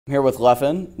I'm here with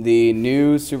Leffen, the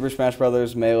new Super Smash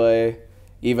Bros. Melee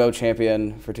Evo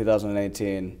champion for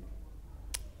 2018.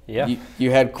 Yeah. You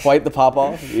had quite the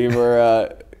pop-off. You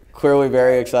were clearly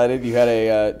very excited. You had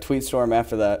a tweet storm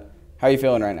after that. How are you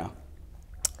feeling right now?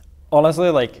 Honestly,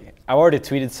 I already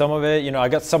tweeted some of it. I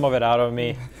got some of it out of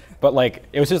me. But,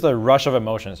 it was just a rush of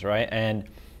emotions, right? And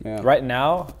right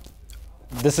now,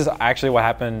 this is actually what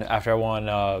happened after I won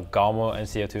Gamo and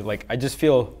CO2. I just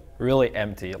feel really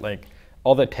empty.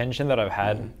 All the tension that I've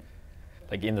had,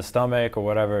 in the stomach or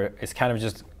whatever, is kind of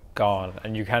just gone.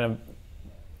 And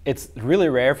it's really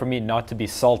rare for me not to be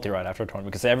salty right after a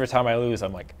tournament, because every time I lose,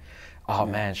 I'm like, oh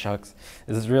man, shucks,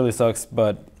 this really sucks.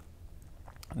 But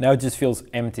now it just feels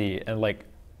empty, and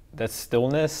that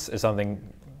stillness is something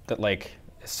that is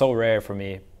so rare for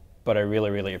me, but I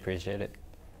really, really appreciate it.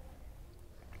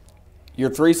 Your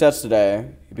 3 sets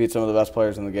today, you beat some of the best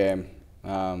players in the game.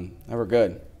 They were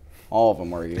good. All of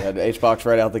them were. You had H-Box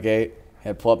right out the gate, you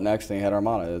had Plup next, and you had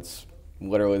Armada. It's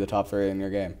literally the top 3 in your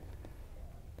game.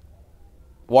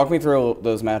 Walk me through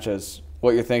those matches,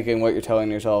 what you're thinking, what you're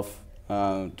telling yourself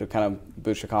to kind of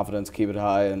boost your confidence, keep it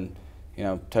high, and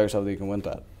tell yourself that you can win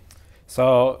that.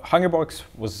 So Hungrybox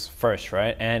was first,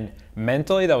 right? And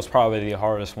mentally, that was probably the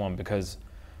hardest one, because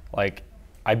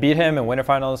I beat him in winter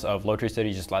finals of Low Tree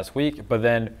City just last week, but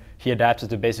then he adapted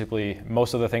to basically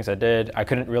most of the things I did. I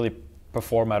couldn't really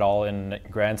perform at all in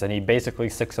Grands, and he basically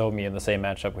 6-0'd me in the same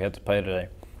matchup we had to play today.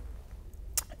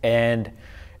 And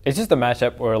it's just a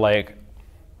matchup where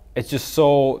it's just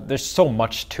there's so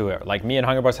much to it. Me and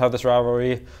Hungrybox have this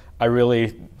rivalry. I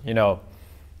really,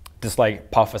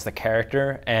 dislike Puff as the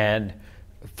character, and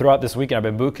throughout this weekend I've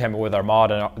been boot camping with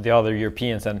Armada and the other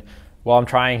Europeans, and while I'm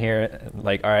trying here, all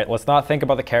right, let's not think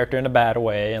about the character in a bad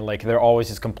way, and they're always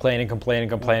just complaining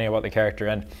about the character,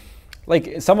 and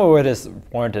some of it is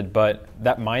warranted, but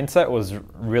that mindset was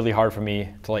really hard for me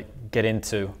to get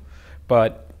into.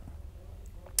 But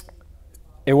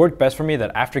it worked best for me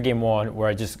that after game 1, where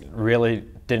I just really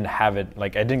didn't have it, I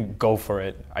didn't go for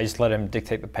it, I just let him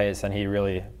dictate the pace, and he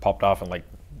really popped off and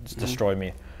just destroyed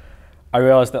me. I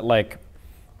realized that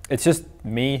it's just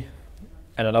me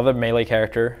and another melee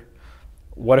character.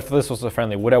 What if this was a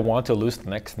friendly? Would I want to lose the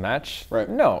next match? Right.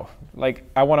 No.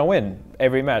 I want to win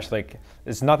every match.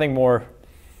 It's nothing more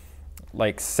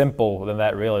simple than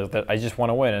that, really. That I just want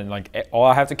to win, and all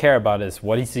I have to care about is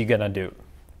what is he gonna do,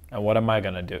 and what am I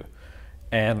gonna do.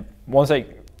 And once I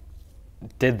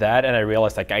did that, and I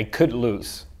realized I could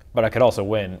lose, but I could also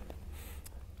win.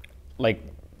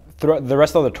 Throughout the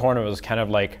rest of the tournament was kind of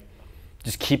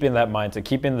just keeping that mindset,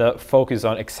 keeping the focus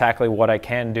on exactly what I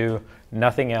can do,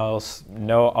 nothing else,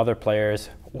 no other players,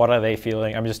 what are they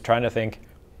feeling? I'm just trying to think,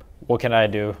 what can I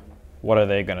do? What are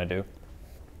they gonna do?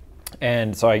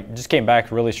 And so I just came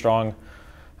back really strong.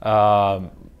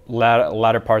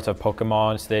 Latter parts of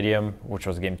Pokemon Stadium, which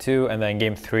was game 2, and then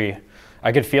game 3,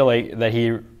 I could feel that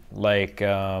he,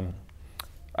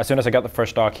 as soon as I got the first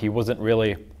stock, he wasn't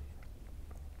really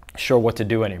sure what to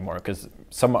do anymore, because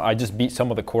I just beat some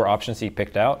of the core options he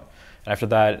picked out, and after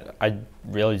that I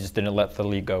really just didn't let the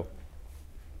lead go.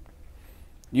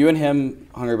 You and him,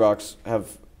 Hungrybox,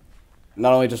 have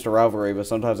not only just a rivalry, but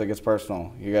sometimes it gets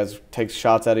personal. You guys take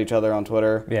shots at each other on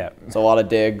Twitter. Yeah, it's a lot of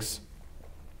digs.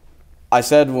 I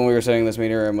said when we were sitting in this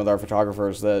meeting room with our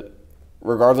photographers that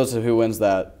regardless of who wins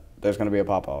that, there's going to be a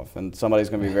pop-off, and somebody's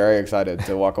going to be very excited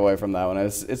to walk away from that one.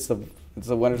 It's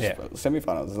the winner's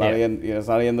semifinals. It's not even it's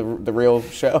not even the real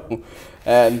show.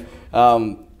 And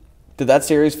did that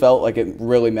series felt like it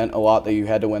really meant a lot that you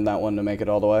had to win that one to make it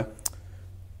all the way?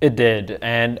 It did,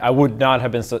 and I would not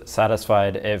have been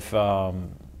satisfied if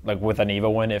with an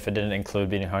EVO win if it didn't include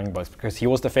beating Hungrybox, because he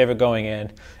was the favorite going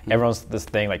in. Everyone's this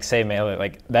thing save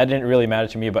melee, that didn't really matter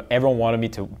to me, but everyone wanted me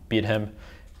to beat him,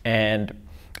 and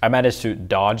I managed to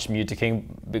dodge Mewtwo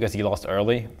because he lost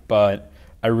early, but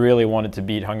I really wanted to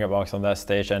beat Hungrybox on that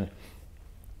stage, and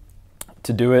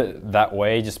to do it that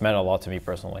way just meant a lot to me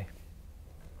personally.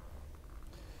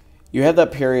 You had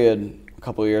that period a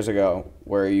couple of years ago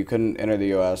where you couldn't enter the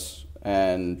U.S.,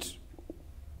 and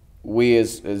we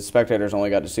as spectators only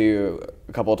got to see you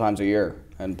a couple of times a year,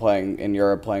 and playing in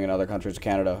Europe, playing in other countries,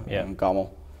 Canada, and Gamo.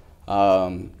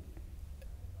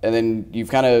 And then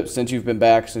you've kind of, since you've been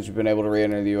back, since you've been able to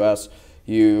re-enter the U.S.,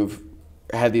 you've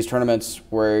had these tournaments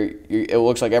where it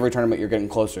looks like every tournament you're getting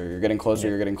closer, you're getting closer,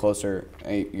 you're getting closer,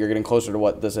 and you're getting closer to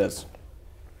what this is.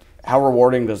 How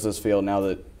rewarding does this feel now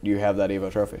that you have that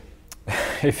EVO trophy?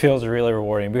 It feels really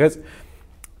rewarding, because,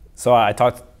 so I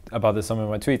talked about this some in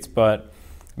my tweets, but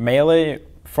Melee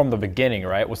from the beginning,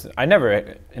 right, I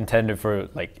never intended for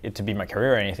it to be my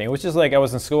career or anything. It was just I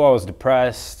was in school, I was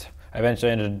depressed. I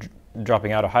eventually ended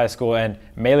dropping out of high school, and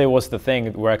Melee was the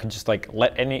thing where I could just like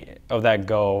let any of that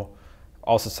go,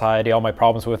 all society, all my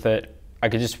problems with it. I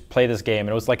could just play this game, and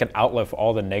it was like an outlet for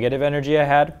all the negative energy I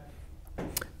had.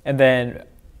 And then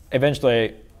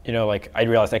eventually, you know, like I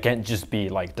realized I can't just be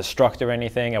like destructive or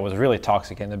anything. I was really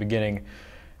toxic in the beginning.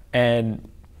 And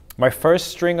my first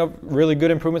string of really good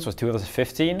improvements was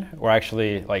 2015, where I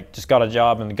actually like just got a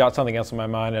job and got something else in my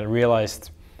mind and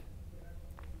realized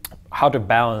how to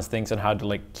balance things and how to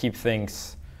like keep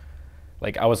things,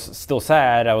 like I was still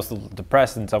sad, I was still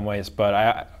depressed in some ways,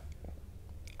 but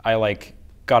I like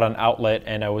got an outlet,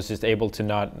 and I was just able to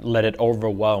not let it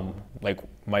overwhelm like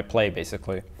my play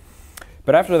basically.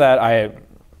 But after that, I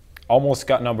almost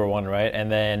got #1, right?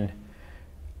 And then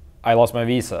I lost my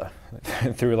visa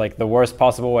through like the worst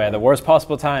possible way, the worst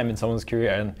possible time in someone's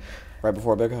career. And right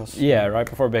before Big House? Yeah, right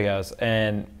before Big House.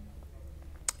 And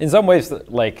in some ways,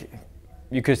 like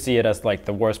you could see it as like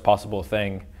the worst possible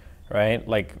thing, right?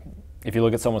 Like if you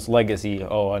look at someone's legacy,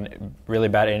 oh, and really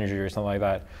bad injury or something like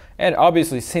that. And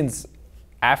obviously since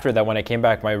after that, when I came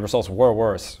back, my results were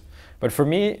worse. But for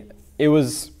me, it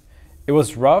was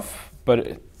rough, but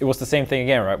it was the same thing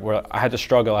again, right? Where I had to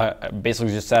struggle. I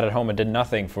basically just sat at home and did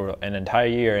nothing for an entire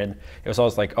year. And it was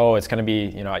always like, oh, it's going to be,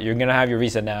 you know, you're going to have your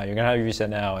visa now. You're going to have your visa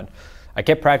now. And I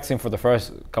kept practicing for the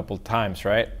first couple of times,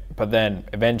 right? But then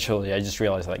eventually I just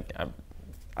realized like,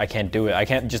 I can't do it. I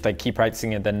can't just like keep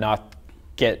practicing and then not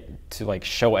get to like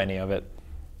show any of it.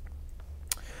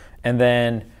 And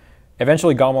then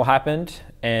eventually GOML happened,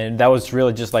 and that was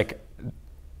really just like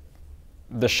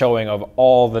the showing of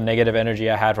all the negative energy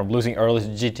I had from losing early to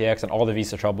GTX and all the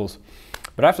visa troubles.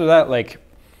 But after that, like,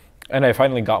 and I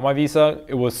finally got my visa,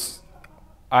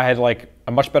 I had like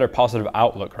a much better positive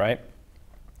outlook, right?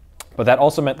 But that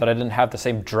also meant that I didn't have the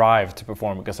same drive to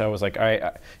perform, because I was like, all right,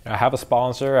 I have a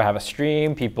sponsor, I have a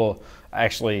stream, people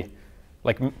actually,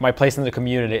 like my place in the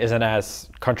community isn't as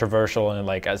controversial and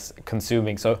like as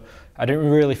consuming. So I didn't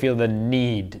really feel the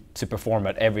need to perform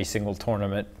at every single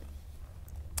tournament.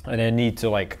 And I need to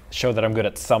like show that I'm good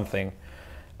at something.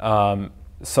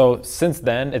 So since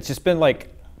then, it's just been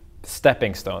like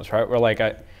stepping stones, right? Where like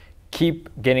I keep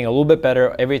getting a little bit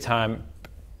better every time,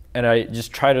 and I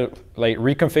just try to like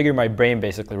reconfigure my brain,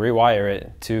 basically rewire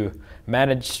it to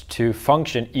manage to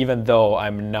function even though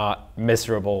I'm not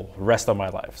miserable the rest of my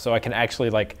life. So I can actually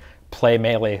like play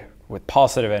Melee with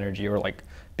positive energy or like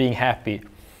being happy.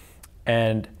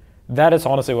 And that is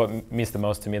honestly what means the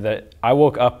most to me, that I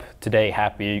woke up today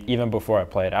happy even before I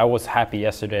played. I was happy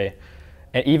yesterday.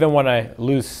 And even when I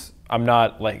lose, I'm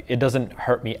not like, it doesn't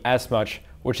hurt me as much,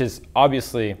 which is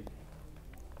obviously,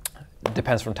 it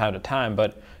depends from time to time,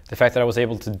 but the fact that I was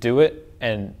able to do it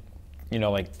and, you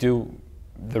know, like do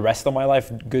the rest of my life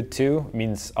good too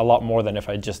means a lot more than if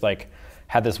I just like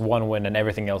had this one win and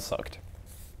everything else sucked.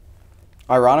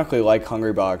 Ironically, like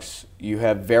Hungrybox, you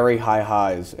have very high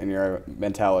highs in your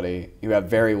mentality. You have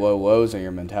very low lows in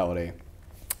your mentality.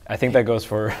 I think that goes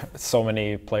for so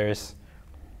many players.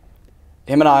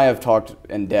 Him and I have talked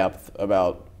in depth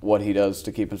about what he does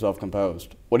to keep himself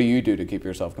composed. What do you do to keep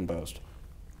yourself composed?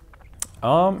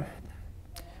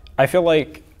 I feel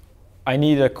like I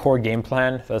need a core game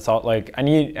plan. That's all. Like I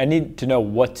need to know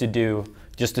what to do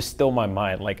just to still my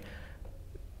mind. Like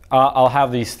I'll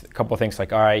have these couple of things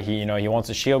like, all right, he wants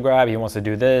a shield grab, he wants to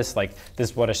do this, like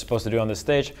this is what I'm supposed to do on this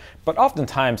stage. But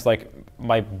oftentimes, like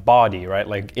my body, right,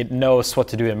 like it knows what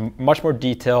to do in much more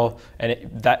detail, and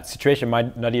that situation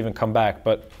might not even come back.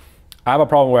 But I have a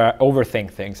problem where I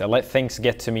overthink things. I let things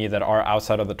get to me that are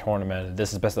outside of the tournament.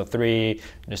 This is best of 3.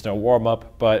 There's no warm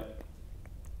up, but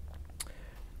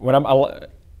when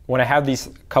I have these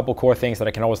couple core things that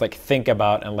I can always like think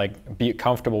about and like be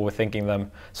comfortable with thinking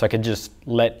them, so I can just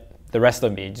let the rest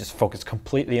of me just focus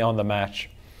completely on the match.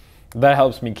 That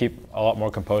helps me keep a lot more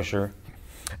composure.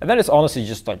 And then it's honestly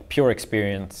just like pure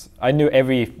experience. I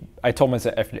told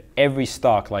myself after every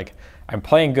stock, like I'm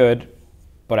playing good,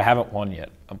 but I haven't won yet.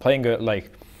 I'm playing good,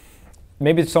 like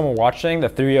maybe someone watching the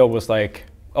 3-0 was like,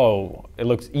 oh, it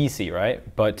looks easy,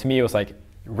 right? But to me it was like,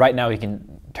 right now he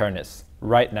can turn this.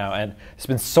 Right now. And it's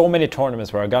been so many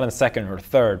tournaments where I got in second or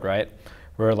third, right?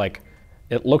 Where like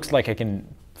it looks like I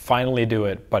can finally do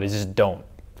it, but I just don't.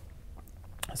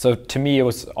 So to me, it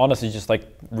was honestly just like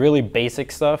really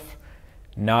basic stuff,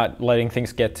 not letting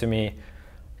things get to me,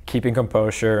 keeping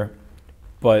composure,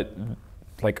 but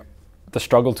like the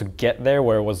struggle to get there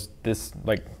where I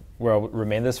would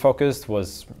remain this focused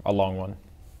was a long one.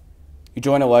 You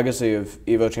joined a legacy of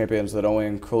EVO champions that only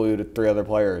included 3 other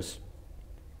players.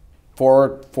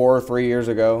 3 years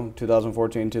ago,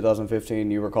 2014, 2015,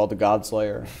 you were called the God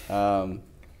Slayer.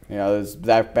 You know,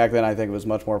 back then I think it was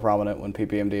much more prominent when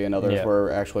PPMD and others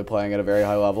were actually playing at a very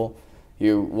high level.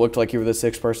 You looked like you were the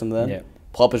sixth person then. Yeah.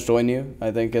 Plup has joined you,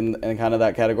 I think, in kind of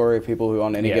that category of people who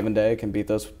on any given day can beat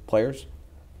those players.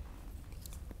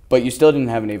 But you still didn't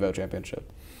have an EVO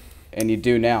championship, and you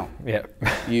do now. Yeah.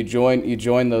 you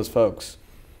join those folks.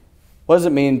 What does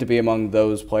it mean to be among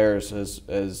those players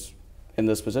as in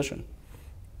this position?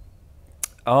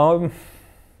 You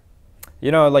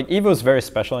know, like EVO is very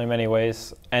special in many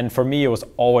ways, and for me, it was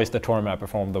always the tournament I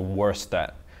performed the worst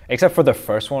at, except for the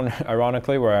first one,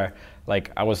 ironically, where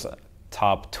I was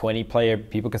top 20 player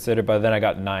people considered, but then I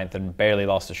got 9th and barely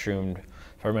lost to Shroom,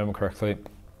 if I remember correctly.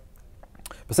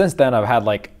 But since then, I've had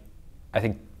I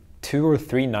think 2 or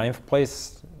 3 9th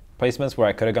placements where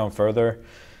I could have gone further,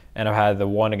 and I've had the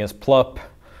one against Plup,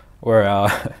 where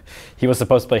he was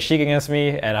supposed to play Sheik against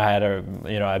me, and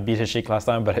I beat his Sheik last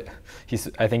time, but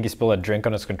I think he spilled a drink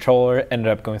on his controller, ended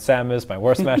up going Samus, my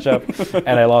worst matchup,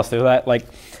 and I lost through that.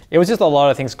 It was just a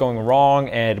lot of things going wrong,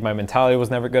 and my mentality was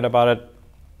never good about it.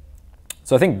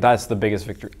 So I think that's the biggest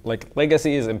victory.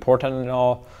 Legacy is important and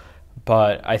all,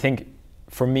 but I think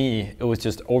for me, it was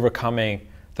just overcoming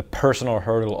the personal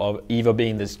hurdle of EVO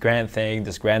being this grand thing,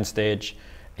 this grand stage,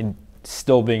 and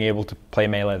still being able to play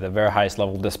Melee at the very highest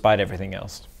level despite everything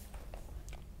else.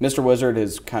 Mr. Wizard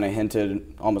has kind of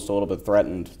hinted, almost a little bit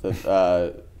threatened,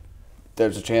 that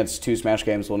there's a chance 2 Smash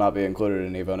games will not be included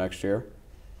in EVO next year.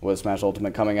 With Smash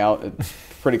Ultimate coming out, it's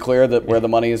pretty clear that where the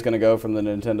money is going to go from the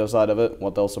Nintendo side of it,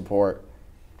 what they'll support.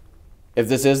 If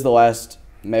this is the last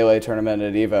Melee tournament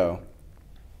at EVO,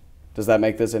 does that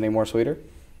make this any more sweeter?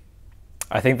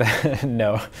 I think that,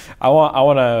 no. I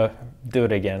want to do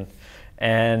it again.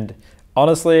 And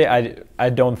honestly, I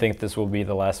don't think this will be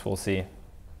the last we'll see.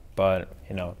 But,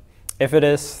 you know, if it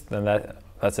is, then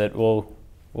that's it. We'll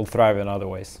thrive in other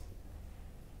ways.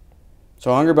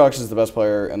 So Hungrybox is the best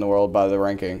player in the world by the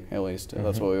ranking, at least.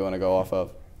 That's what we want to go off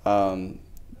of.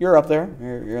 You're up there.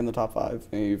 You're in the top 5,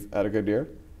 and you've had a good year.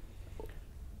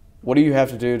 What do you have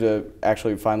to do to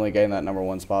actually finally gain that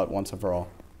 #1 spot once and for all?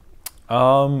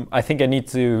 I think I need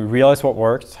to realize what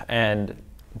worked, and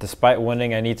despite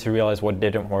winning, I need to realize what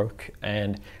didn't work.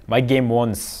 And my game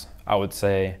ones, I would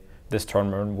say, this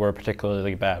tournament were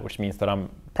particularly bad, which means that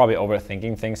I'm probably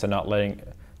overthinking things and not going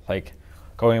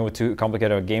in with too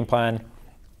complicated a game plan.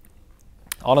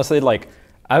 Honestly,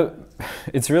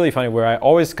 it's really funny where I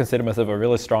always consider myself a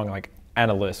really strong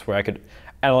analyst, where I could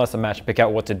analyze a match and pick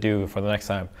out what to do for the next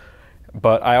time.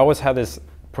 But I always had this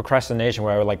procrastination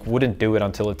where I wouldn't do it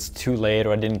until it's too late,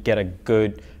 or I didn't get a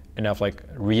good enough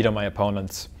read on my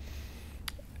opponents.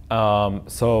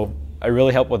 So I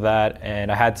really helped with that,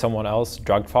 and I had someone else,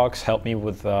 Drugged Fox, help me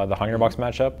with the Hungrybox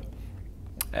matchup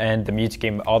and the Mute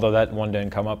game, although that one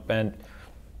didn't come up. And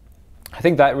I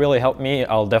think that really helped me.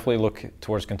 I'll definitely look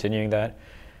towards continuing that.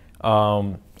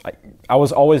 I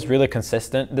was always really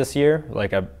consistent this year,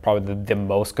 I'm probably the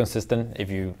most consistent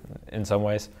in some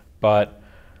ways. But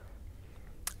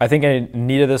I think I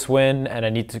needed this win, and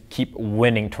I need to keep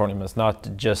winning tournaments,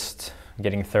 not just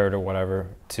getting 3rd or whatever,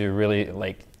 to really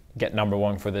get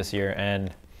 #1 for this year. And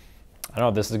I don't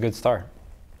know, this is a good start.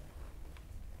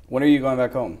 When are you going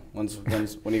back home? When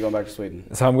are you going back to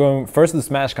Sweden? So I'm going first to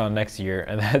SmashCon next year,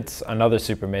 and that's another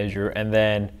super major, and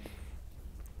then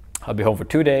I'll be home for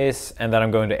 2 days, and then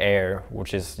I'm going to Air,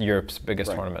 which is Europe's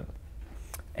biggest tournament.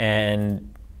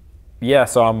 And yeah,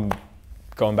 so I'm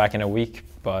going back in a week,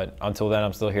 but until then,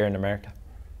 I'm still here in America.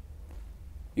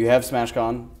 You have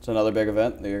SmashCon. It's another big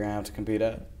event that you're going to have to compete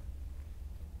at.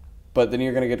 But then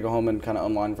you're going to get to go home and kind of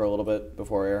unwind for a little bit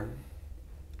before Air.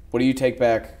 What do you take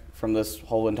back from this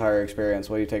whole entire experience?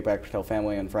 What do you take back to tell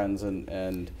family and friends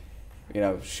and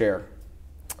share?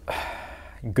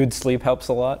 Good sleep helps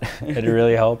a lot. It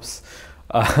really helps.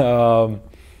 I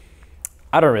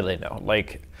don't really know.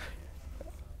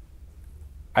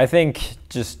 I think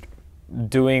just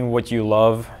doing what you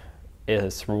love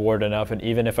is reward enough, and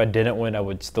even if I didn't win, I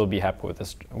would still be happy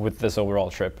with this overall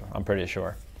trip, I'm pretty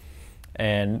sure.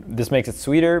 And this makes it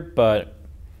sweeter, but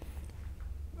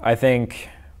I think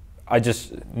I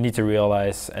just need to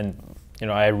realize, and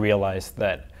I realize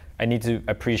that I need to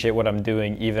appreciate what I'm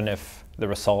doing, even if the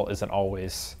result isn't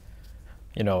always,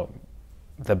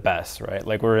 the best, right?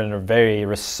 We're in a very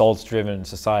results-driven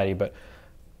society, but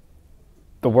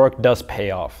the work does pay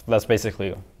off. That's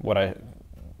basically what I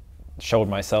showed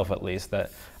myself, at least,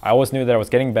 that I always knew that I was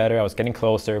getting better, I was getting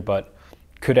closer, but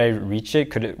could I reach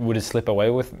it? Would it slip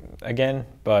away again?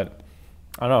 But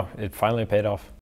I don't know, it finally paid off.